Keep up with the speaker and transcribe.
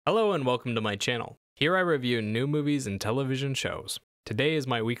Hello and welcome to my channel. Here I review new movies and television shows. Today is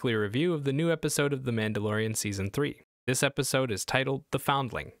my weekly review of the new episode of The Mandalorian Season 3. This episode is titled The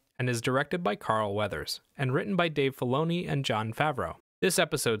Foundling and is directed by Carl Weathers and written by Dave Filoni and Jon Favreau. This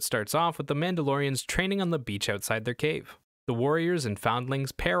episode starts off with the Mandalorians training on the beach outside their cave. The warriors and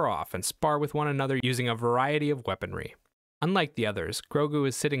foundlings pair off and spar with one another using a variety of weaponry. Unlike the others, Grogu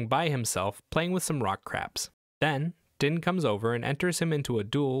is sitting by himself playing with some rock crabs. Then, Din comes over and enters him into a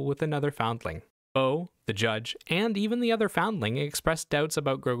duel with another foundling. Bo, the judge, and even the other foundling express doubts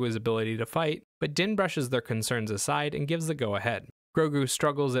about Grogu's ability to fight, but Din brushes their concerns aside and gives the go-ahead. Grogu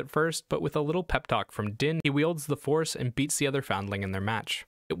struggles at first, but with a little pep talk from Din, he wields the Force and beats the other foundling in their match.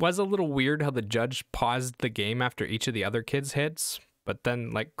 It was a little weird how the judge paused the game after each of the other kids' hits, but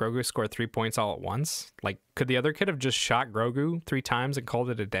then, Grogu scored 3 points all at once. Could the other kid have just shot Grogu 3 times and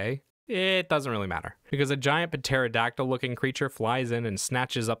called it a day? It doesn't really matter, because a giant pterodactyl-looking creature flies in and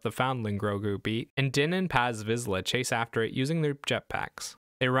snatches up the foundling Grogu beat, and Din and Paz Vizsla chase after it using their jetpacks.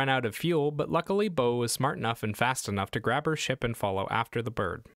 They run out of fuel, but luckily Bo was smart enough and fast enough to grab her ship and follow after the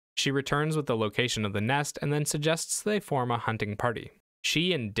bird. She returns with the location of the nest and then suggests they form a hunting party.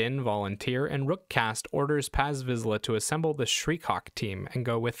 She and Din volunteer, and Rook Kast orders Paz Vizsla to assemble the Shriekhawk team and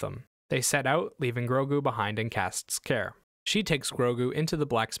go with them. They set out, leaving Grogu behind in Kast's care. She takes Grogu into the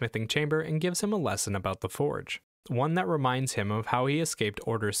blacksmithing chamber and gives him a lesson about the forge, one that reminds him of how he escaped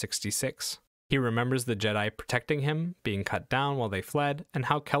Order 66. He remembers the Jedi protecting him, being cut down while they fled, and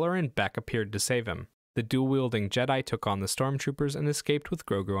how Keller and Beck appeared to save him. The dual-wielding Jedi took on the stormtroopers and escaped with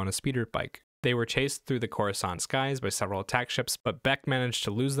Grogu on a speeder bike. They were chased through the Coruscant skies by several attack ships, but Beck managed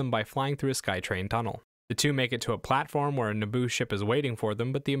to lose them by flying through a Skytrain tunnel. The two make it to a platform where a Naboo ship is waiting for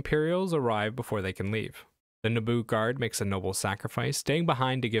them, but the Imperials arrive before they can leave. The Naboo guard makes a noble sacrifice, staying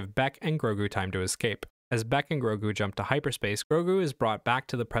behind to give Beck and Grogu time to escape. As Beck and Grogu jump to hyperspace, Grogu is brought back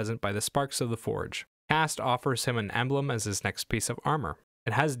to the present by the sparks of the forge. Kast offers him an emblem as his next piece of armor.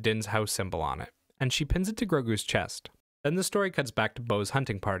 It has Din's house symbol on it, and she pins it to Grogu's chest. Then the story cuts back to Bo's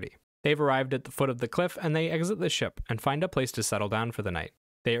hunting party. They've arrived at the foot of the cliff, and they exit the ship and find a place to settle down for the night.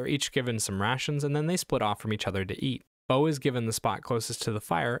 They are each given some rations, and then they split off from each other to eat. Bo is given the spot closest to the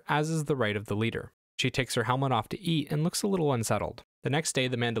fire, as is the right of the leader. She takes her helmet off to eat and looks a little unsettled. The next day,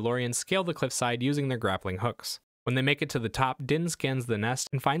 the Mandalorians scale the cliffside using their grappling hooks. When they make it to the top, Din scans the nest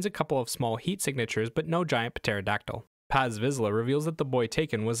and finds a couple of small heat signatures, but no giant pterodactyl. Paz Vizsla reveals that the boy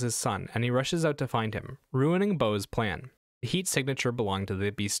taken was his son, and he rushes out to find him, ruining Bo's plan. The heat signature belonged to the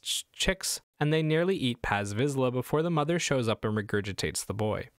beast's chicks, and they nearly eat Paz Vizsla before the mother shows up and regurgitates the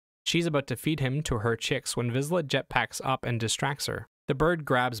boy. She's about to feed him to her chicks when Vizsla jetpacks up and distracts her. The bird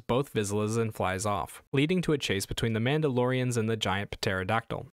grabs both Vizslas and flies off, leading to a chase between the Mandalorians and the giant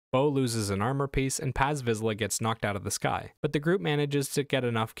pterodactyl. Bo loses an armor piece and Paz Vizsla gets knocked out of the sky, but the group manages to get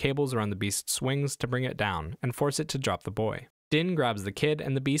enough cables around the beast's wings to bring it down and force it to drop the boy. Din grabs the kid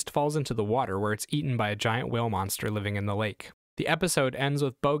and the beast falls into the water where it's eaten by a giant whale monster living in the lake. The episode ends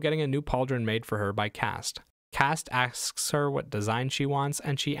with Bo getting a new pauldron made for her by Kast. Kast asks her what design she wants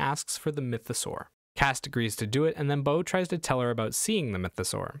and she asks for the mythosaur. Kast agrees to do it, and then Bo tries to tell her about seeing the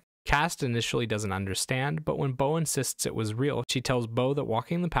mythosaur. Kast initially doesn't understand, but when Bo insists it was real, she tells Bo that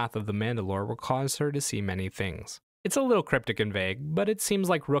walking the path of the Mandalore will cause her to see many things. It's a little cryptic and vague, but it seems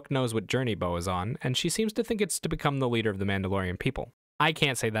like Rook knows what journey Bo is on, and she seems to think it's to become the leader of the Mandalorian people. I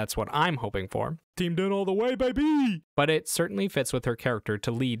can't say that's what I'm hoping for. Team Din all the way, baby! But it certainly fits with her character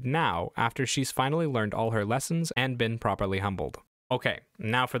to lead now, after she's finally learned all her lessons and been properly humbled. Okay,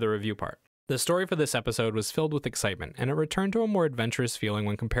 now for the review part. The story for this episode was filled with excitement, and it returned to a more adventurous feeling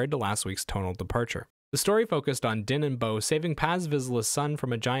when compared to last week's tonal departure. The story focused on Din and Bo saving Paz Vizsla's son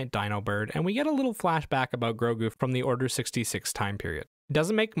from a giant dino bird, and we get a little flashback about Grogu from the Order 66 time period. It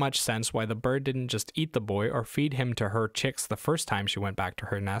doesn't make much sense why the bird didn't just eat the boy or feed him to her chicks the first time she went back to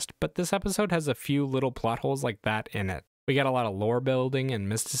her nest, but this episode has a few little plot holes like that in it. We get a lot of lore building and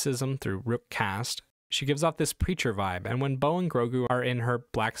mysticism through Rook Kast. She gives off this preacher vibe, and when Bo and Grogu are in her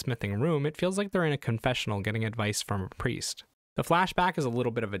blacksmithing room, it feels like they're in a confessional getting advice from a priest. The flashback is a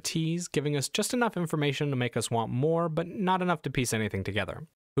little bit of a tease, giving us just enough information to make us want more, but not enough to piece anything together.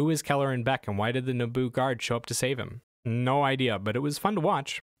 Who is Keller and Beck, and why did the Naboo guard show up to save him? No idea, but it was fun to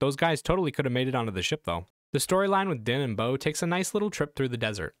watch. Those guys totally could have made it onto the ship though. The storyline with Din and Bo takes a nice little trip through the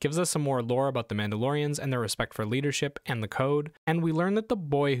desert, gives us some more lore about the Mandalorians and their respect for leadership and the code, and we learn that the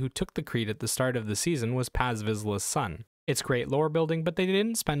boy who took the creed at the start of the season was Paz Vizsla's son. It's great lore building, but they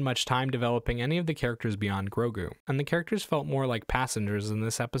didn't spend much time developing any of the characters beyond Grogu, and the characters felt more like passengers in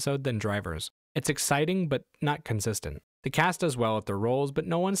this episode than drivers. It's exciting, but not consistent. The cast does well at their roles, but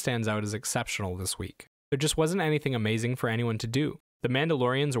no one stands out as exceptional this week. There just wasn't anything amazing for anyone to do. The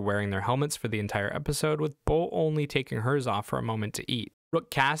Mandalorians are wearing their helmets for the entire episode, with Bo only taking hers off for a moment to eat.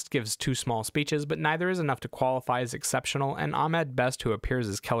 Rook Cast gives 2 small speeches, but neither is enough to qualify as exceptional, and Ahmed Best, who appears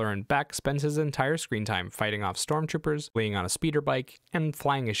as Keller and Beck, spends his entire screen time fighting off stormtroopers, fleeing on a speeder bike, and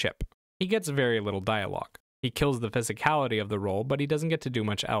flying a ship. He gets very little dialogue. He kills the physicality of the role, but he doesn't get to do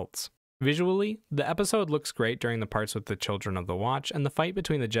much else. Visually, the episode looks great during the parts with the Children of the Watch, and the fight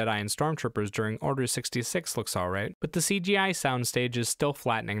between the Jedi and Stormtroopers during Order 66 looks alright, but the CGI soundstage is still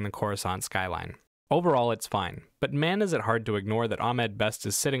flattening the Coruscant skyline. Overall, it's fine, but man is it hard to ignore that Ahmed Best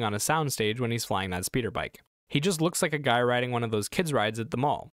is sitting on a soundstage when he's flying that speeder bike. He just looks like a guy riding one of those kids' rides at the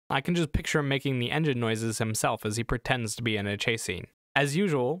mall. I can just picture him making the engine noises himself as he pretends to be in a chase scene. As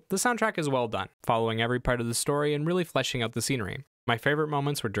usual, the soundtrack is well done, following every part of the story and really fleshing out the scenery. My favorite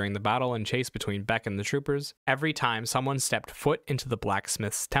moments were during the battle and chase between Beck and the troopers, every time someone stepped foot into the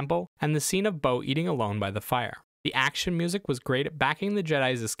blacksmith's temple, and the scene of Bo eating alone by the fire. The action music was great at backing the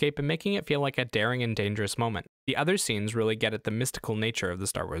Jedi's escape and making it feel like a daring and dangerous moment. The other scenes really get at the mystical nature of the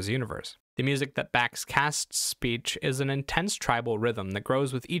Star Wars universe. The music that backs Cast's speech is an intense tribal rhythm that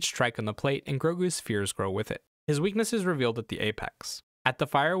grows with each strike on the plate, and Grogu's fears grow with it. His weakness is revealed at the apex. At the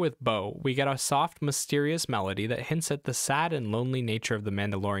fire with Bo, we get a soft, mysterious melody that hints at the sad and lonely nature of the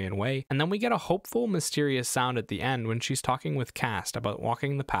Mandalorian way, and then we get a hopeful, mysterious sound at the end when she's talking with Cast about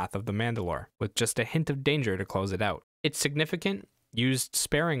walking the path of the Mandalore, with just a hint of danger to close it out. It's significant, used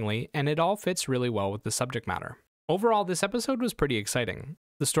sparingly, and it all fits really well with the subject matter. Overall, this episode was pretty exciting.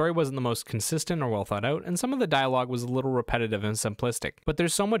 The story wasn't the most consistent or well thought out, and some of the dialogue was a little repetitive and simplistic, but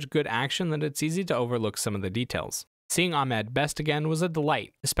there's so much good action that it's easy to overlook some of the details. Seeing Ahmed Best again was a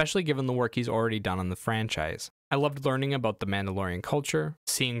delight, especially given the work he's already done on the franchise. I loved learning about the Mandalorian culture,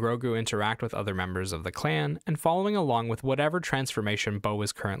 seeing Grogu interact with other members of the clan, and following along with whatever transformation Bo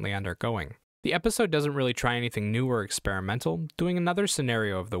is currently undergoing. The episode doesn't really try anything new or experimental, doing another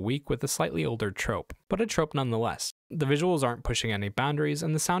scenario of the week with a slightly older trope, but a trope nonetheless. The visuals aren't pushing any boundaries,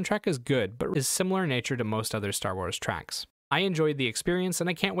 and the soundtrack is good, but is similar in nature to most other Star Wars tracks. I enjoyed the experience, and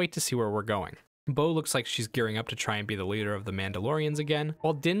I can't wait to see where we're going. Bo looks like she's gearing up to try and be the leader of the Mandalorians again,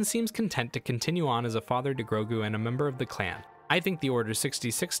 while Din seems content to continue on as a father to Grogu and a member of the clan. I think the Order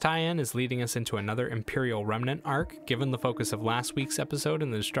 66 tie-in is leading us into another Imperial Remnant arc, given the focus of last week's episode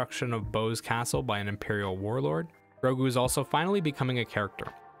and the destruction of Bo's castle by an Imperial warlord. Grogu is also finally becoming a character.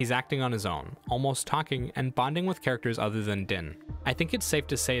 He's acting on his own, almost talking and bonding with characters other than Din. I think it's safe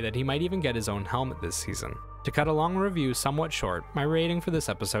to say that he might even get his own helmet this season. To cut a long review somewhat short, my rating for this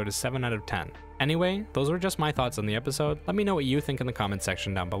episode is 7 out of 10. Anyway, those were just my thoughts on the episode. Let me know what you think in the comment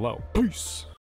section down below. Peace!